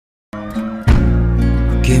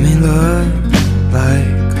give me love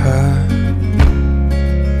like her.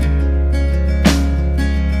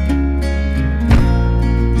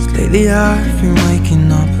 Lately I've been waking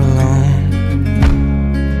up alone.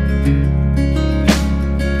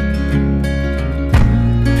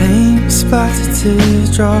 Paint splattered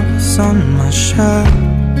teardrops on my shirt.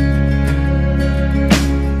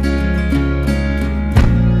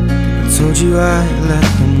 I told you I'd let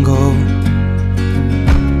them go,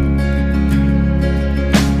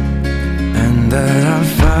 and that I'd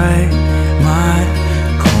fight my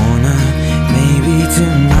corner. Maybe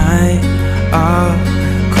tonight I'll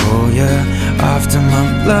call you after my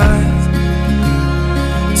blood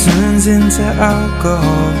turns into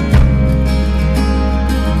alcohol.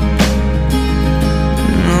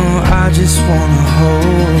 No, I just wanna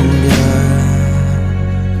hold you.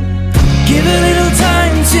 Give a little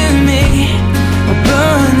time to me, we'll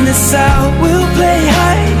burn this out. We'll play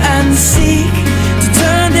hide and seek to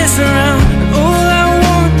turn this around. All I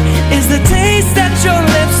want is the taste that your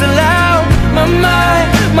lips allow. My mind,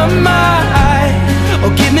 my mind.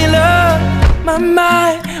 Oh, give me love, my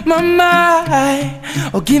mind, my mind.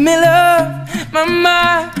 Oh, give me love, my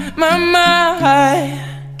mind, my mind.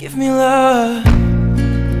 Give me love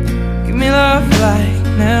like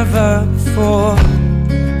never before.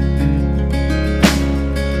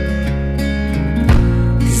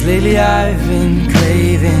 'Cause lately I've been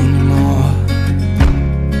craving more.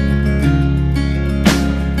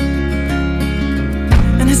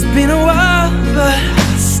 And it's been a while, but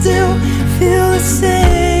I still feel the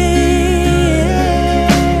same.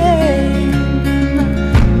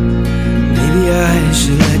 Maybe I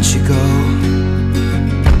should let you go.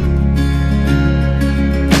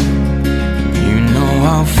 You know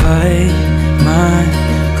I'll fight my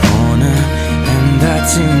corner, and that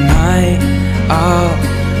tonight I'll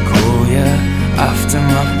call you after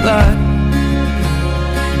my blood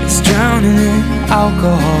is drowning in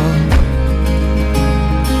alcohol.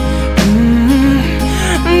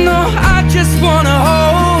 No, I just wanna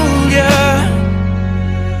hold you.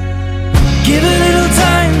 Give a little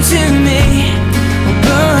time to me, we'll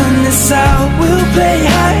burn this out. We'll play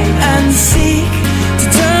hide and seek to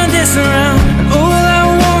turn this around. And all I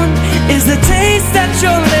want is the taste that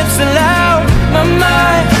your lips allow. My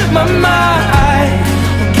mind, my mind.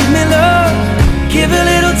 Give me love, give a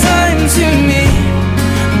little time to me,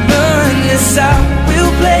 burn this out.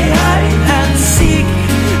 We'll play hide and seek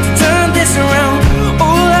to turn this around.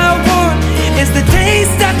 All I want is the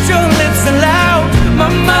taste that your lips allow. My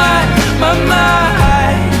mind, my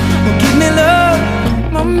mind. Oh, give me love,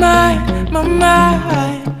 my mind, my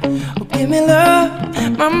mind. Oh, give me love,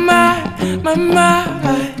 my mind, my mind.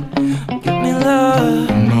 Oh, give me love,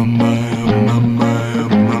 my mind, my mind,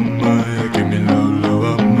 my mind. Give me love,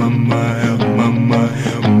 love, my mind, my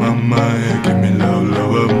mind, my mind.